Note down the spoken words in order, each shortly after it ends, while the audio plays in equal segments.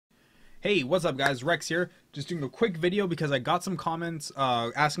Hey, what's up guys, Rex here. Just doing a quick video because I got some comments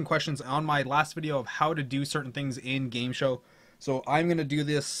asking questions on my last video of how to do certain things in GameShow. So I'm going to do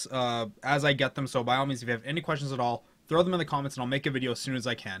this as I get them, so by all means if you have any questions at all, throw them in the comments and I'll make a video as soon as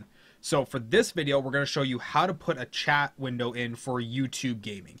I can. So for this video, we're going to show you how to put a chat window in for YouTube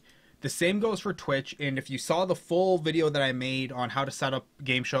gaming. The same goes for Twitch, and if you saw the full video that I made on how to set up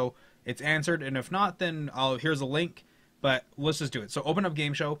GameShow, it's answered, and if not, then here's a link, but let's just do it. So open up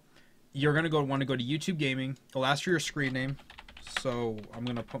GameShow. You're going to want to go to YouTube Gaming. It'll ask for your screen name. So I'm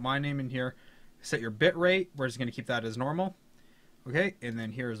going to put my name in here. Set your bit rate. We're just going to keep that as normal. Okay, and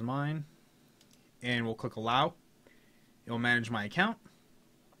then here's mine. And we'll click Allow. It'll manage my account.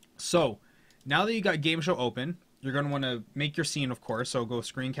 So now that you got GameShow open, you're going to want to make your scene, of course. So go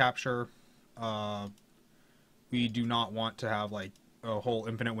screen capture. We do not want to have like a whole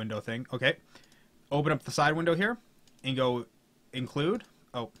infinite window thing. Okay. Open up the side window here and go include.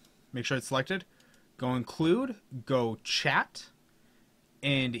 Oh. Make sure it's selected. Go include, go chat,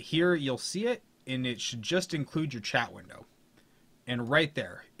 and here you'll see it, and it should just include your chat window. And right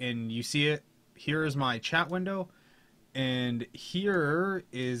there, and you see it, here is my chat window, and here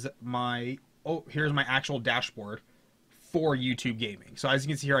is my, here's my actual dashboard for YouTube gaming. So as you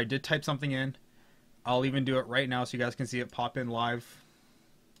can see here, I did type something in. I'll even do it right now so you guys can see it pop in live.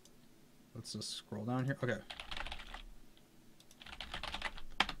 Let's just scroll down here. Okay.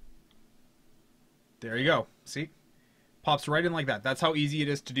 There you go. See? Pops right in like that. That's how easy it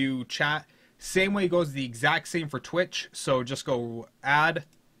is to do chat. Same way goes the exact same for Twitch. So just go add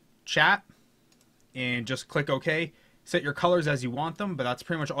chat and just click OK. Set your colors as you want them, but that's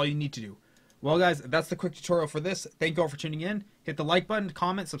pretty much all you need to do. Well, guys, that's the quick tutorial for this. Thank you all for tuning in. Hit the like button,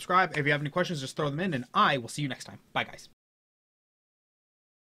 comment, subscribe. If you have any questions, just throw them in, and I will see you next time. Bye, guys.